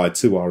to provide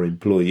to our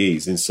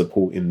employees in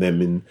supporting them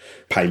in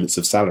payments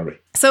of salary.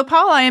 So,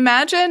 Paul, I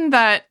imagine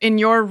that in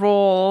your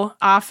role,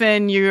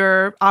 often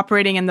you're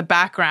operating in the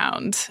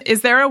background.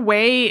 Is there a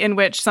way in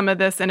which some of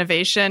this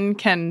innovation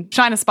can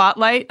shine a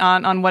spotlight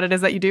on what it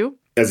is that you do?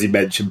 As you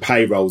mentioned,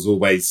 payroll is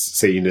always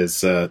seen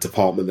as a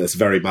department that's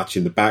very much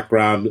in the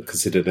background,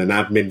 considered an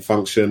admin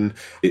function.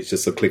 It's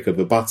just a click of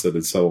a button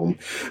and so on.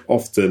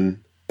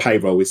 Often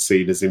payroll is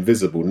seen as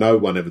invisible. No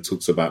one ever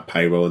talks about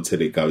payroll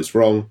until it goes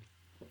wrong.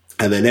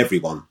 And then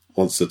everyone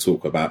wants to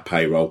talk about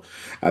payroll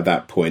at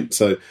that point.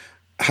 So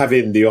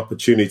having the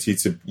opportunity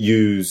to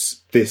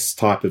use this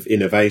type of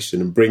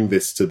innovation and bring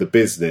this to the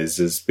business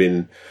has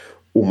been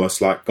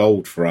almost like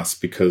gold for us,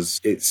 because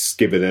it's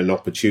given an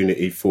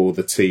opportunity for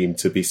the team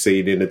to be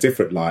seen in a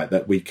different light,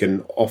 that we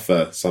can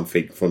offer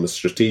something from a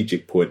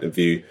strategic point of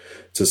view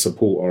to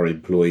support our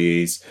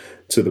employees,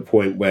 to the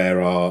point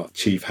where our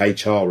chief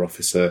HR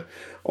officer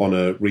on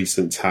a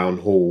recent town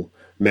hall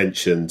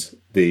mentioned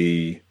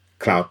the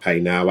Cloud Pay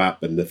Now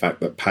app and the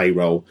fact that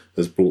payroll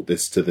has brought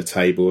this to the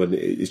table. And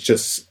it's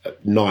just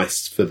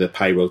nice for the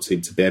payroll team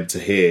to be able to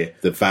hear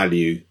the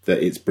value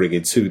that it's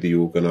bringing to the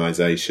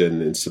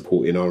organisation and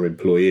supporting our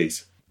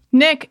employees.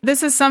 Nick,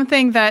 this is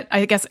something that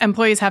I guess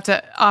employees have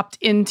to opt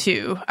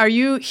into. Are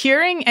you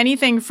hearing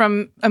anything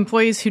from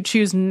employees who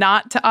choose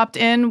not to opt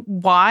in?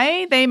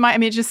 Why they might? I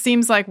mean, it just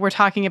seems like we're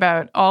talking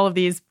about all of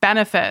these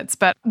benefits,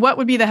 but what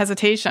would be the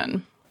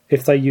hesitation?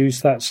 If they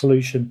use that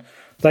solution,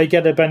 they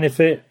get a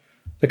benefit,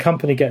 the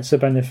company gets a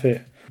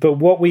benefit. But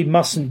what we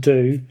mustn't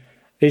do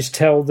is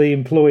tell the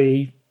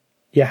employee,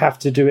 you have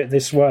to do it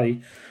this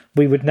way.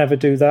 We would never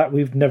do that.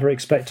 We would never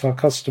expect our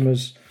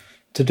customers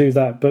to do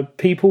that. But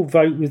people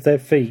vote with their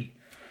feet.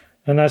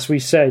 And as we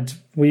said,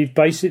 we've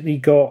basically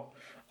got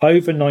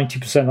over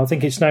 90%, I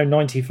think it's now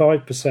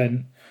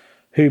 95%,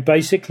 who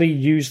basically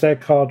use their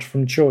card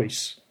from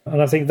choice.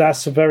 And I think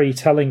that's a very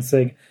telling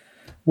thing.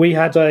 We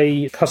had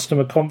a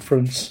customer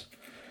conference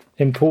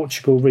in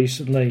Portugal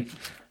recently,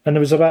 and there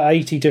was about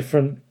 80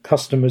 different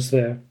customers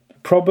there.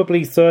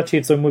 Probably 30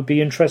 of them would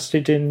be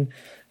interested in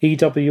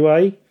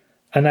EWA,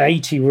 and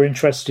 80 were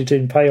interested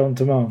in pay on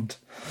demand.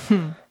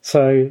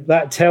 So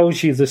that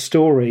tells you the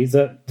story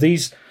that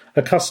these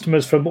are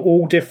customers from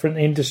all different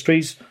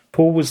industries.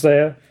 Paul was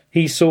there,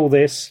 he saw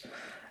this,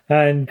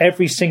 and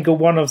every single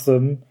one of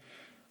them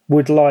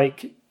would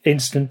like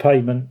instant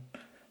payment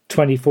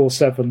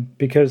 24/7,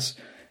 because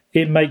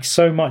it makes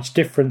so much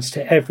difference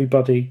to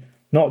everybody,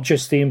 not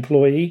just the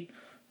employee,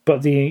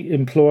 but the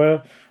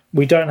employer.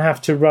 We don't have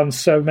to run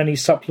so many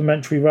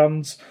supplementary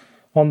runs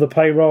on the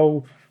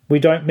payroll. We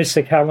don't miss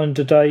a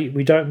calendar date.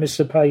 We don't miss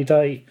a pay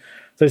date.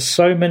 There's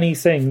so many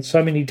things,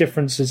 so many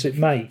differences it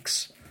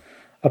makes.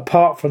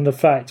 Apart from the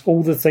fact,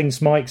 all the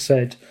things Mike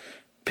said,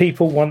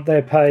 people want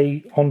their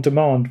pay on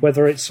demand,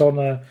 whether it's on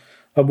a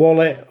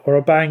wallet or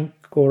a bank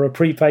or a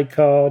prepaid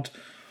card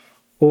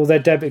or their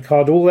debit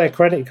card or their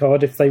credit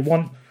card if they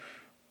want.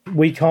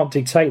 We can't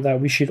dictate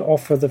that. We should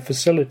offer the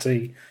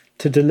facility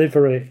to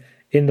deliver it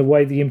in the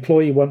way the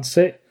employee wants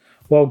it,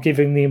 while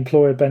giving the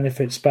employer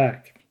benefits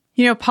back.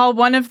 You know, Paul,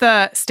 one of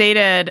the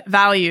stated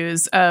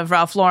values of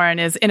Ralph Lauren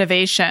is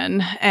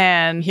innovation.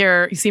 And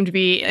here you seem to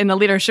be in a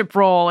leadership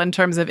role in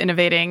terms of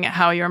innovating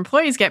how your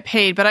employees get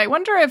paid. But I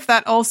wonder if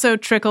that also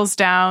trickles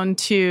down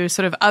to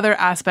sort of other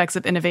aspects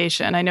of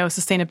innovation. I know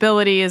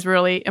sustainability is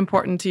really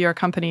important to your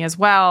company as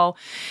well.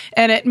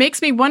 And it makes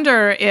me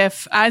wonder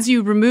if, as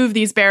you remove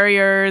these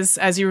barriers,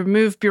 as you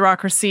remove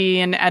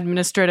bureaucracy and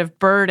administrative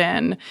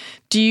burden,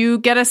 do you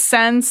get a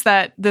sense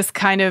that this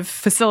kind of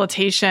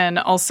facilitation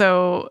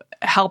also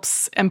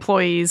helps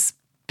employees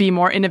be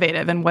more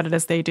innovative in what it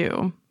is they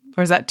do?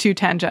 Or is that too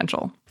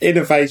tangential?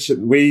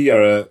 Innovation, we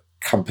are a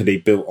company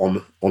built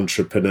on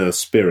entrepreneur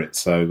spirit.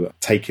 So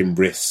taking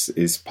risks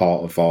is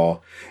part of our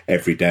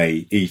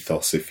everyday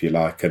ethos, if you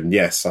like. And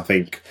yes, I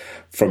think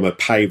from a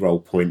payroll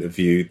point of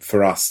view,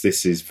 for us,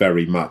 this is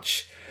very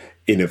much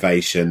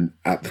innovation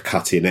at the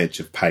cutting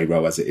edge of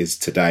payroll as it is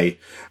today.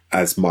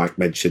 As Mike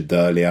mentioned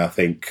earlier, I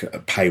think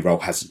payroll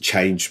hasn't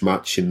changed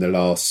much in the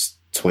last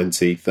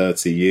 20,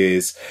 30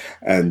 years.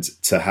 And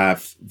to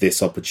have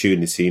this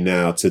opportunity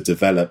now to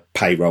develop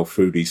payroll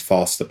through these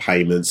faster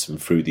payments and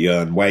through the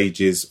earned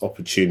wages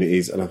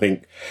opportunities. And I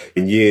think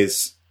in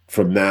years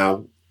from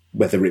now,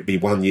 whether it be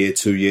 1 year,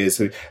 2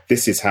 years,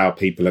 this is how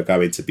people are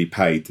going to be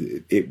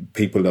paid.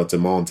 People are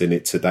demanding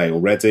it today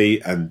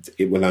already, and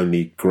it will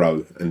only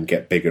grow and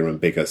get bigger and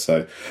bigger.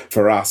 So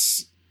for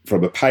us,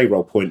 from a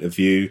payroll point of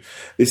view,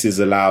 this has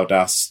allowed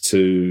us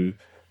to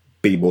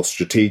be more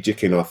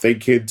strategic in our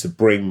thinking, to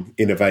bring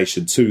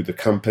innovation to the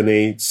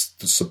company,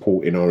 to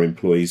supporting our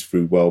employees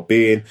through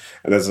well-being,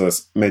 and as I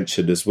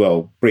mentioned as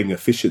well, bring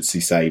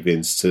efficiency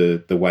savings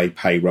to the way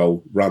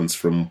payroll runs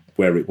from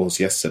where it was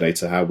yesterday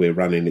to how we're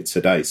running it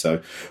today.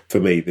 So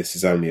for me, this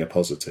is only a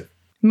positive.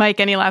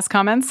 Mike, any last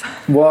comments?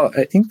 Well,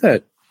 I think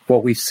that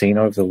what we've seen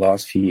over the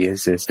last few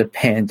years is the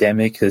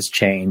pandemic has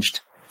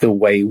changed the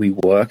way we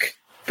work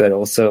but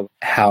also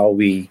how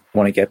we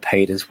want to get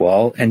paid as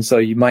well. And so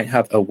you might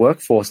have a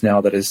workforce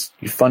now that is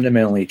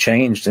fundamentally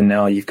changed. And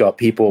now you've got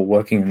people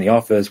working in the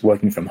office,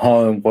 working from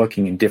home,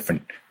 working in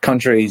different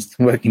countries,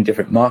 working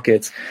different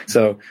markets.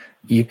 So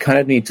you kind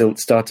of need to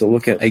start to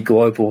look at a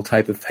global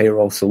type of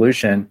payroll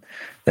solution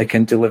that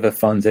can deliver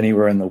funds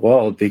anywhere in the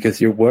world, because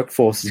your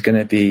workforce is going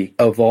to be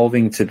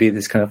evolving to be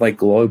this kind of like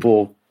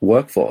global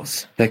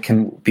workforce that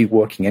can be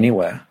working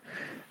anywhere.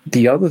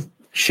 The other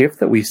shift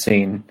that we've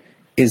seen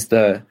is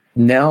that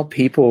now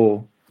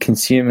people,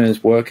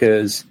 consumers,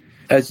 workers,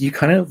 as you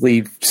kind of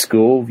leave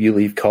school, you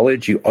leave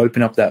college, you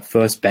open up that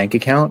first bank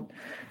account.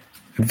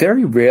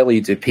 Very rarely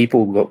do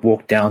people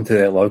walk down to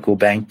their local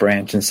bank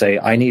branch and say,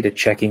 I need a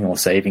checking or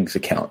savings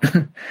account.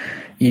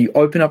 You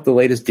open up the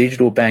latest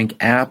digital bank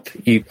app,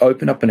 you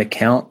open up an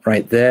account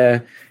right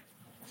there.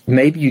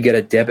 Maybe you get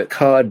a debit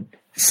card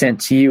sent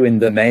to you in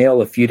the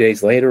mail a few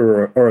days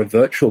later, or a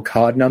virtual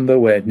card number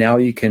where now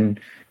you can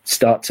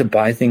start to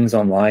buy things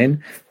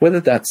online, whether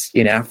that's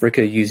in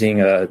Africa using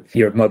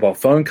your mobile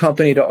phone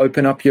company to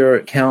open up your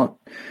account.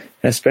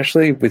 And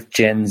especially with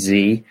Gen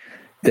Z,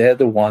 they're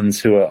the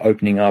ones who are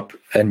opening up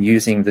and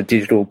using the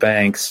digital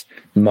banks,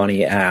 money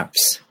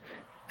apps.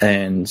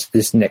 And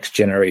this next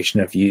generation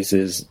of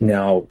users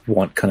now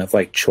want kind of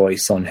like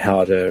choice on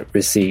how to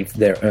receive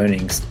their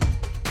earnings.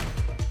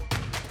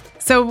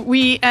 So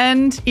we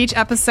end each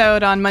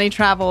episode on Money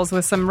Travels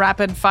with some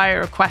rapid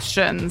fire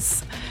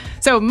questions.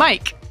 So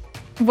Mike,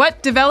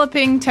 what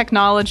developing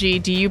technology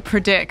do you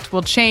predict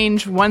will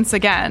change once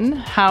again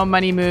how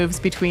money moves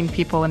between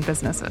people and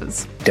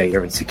businesses?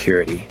 Data and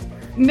security.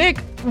 Nick,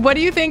 what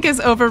do you think is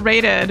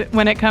overrated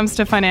when it comes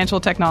to financial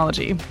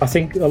technology? I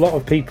think a lot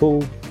of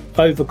people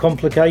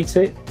overcomplicate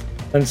it,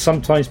 and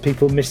sometimes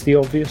people miss the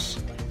obvious.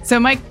 So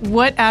Mike,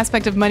 what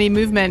aspect of money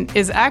movement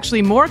is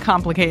actually more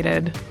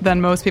complicated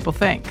than most people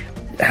think?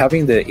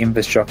 Having the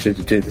infrastructure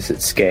to do this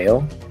at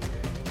scale,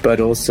 but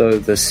also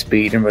the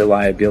speed and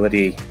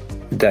reliability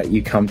that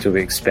you come to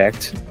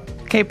expect.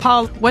 Okay,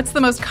 Paul, what's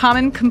the most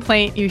common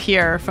complaint you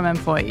hear from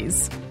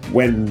employees?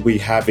 When we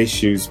have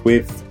issues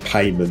with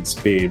payments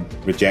being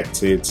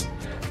rejected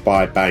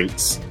by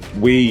banks,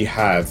 we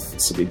have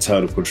some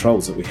internal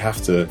controls that we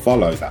have to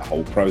follow that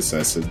whole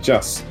process, and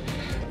just,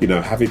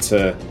 having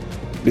to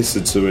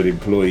listen to an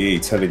employee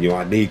telling you,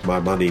 I need my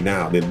money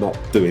now, and they're not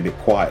doing it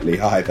quietly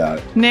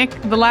either. Nick,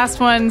 the last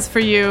one's for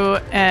you,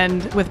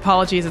 and with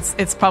apologies,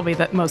 it's probably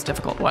the most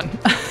difficult one.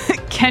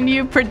 Can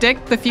you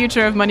predict the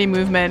future of money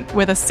movement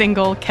with a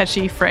single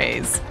catchy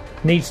phrase?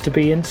 Needs to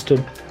be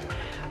instant.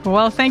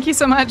 Well, thank you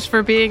so much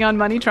for being on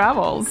Money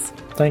Travels.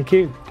 Thank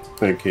you.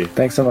 Thank you.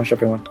 Thanks so much,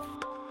 everyone.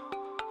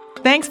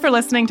 Thanks for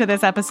listening to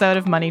this episode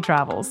of Money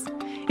Travels.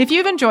 If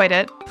you've enjoyed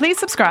it, please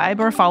subscribe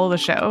or follow the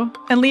show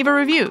and leave a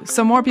review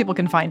so more people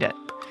can find it.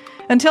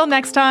 Until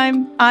next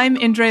time, I'm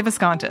Indre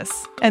Viscontis,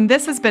 and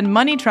this has been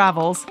Money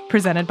Travels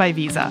presented by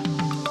Visa.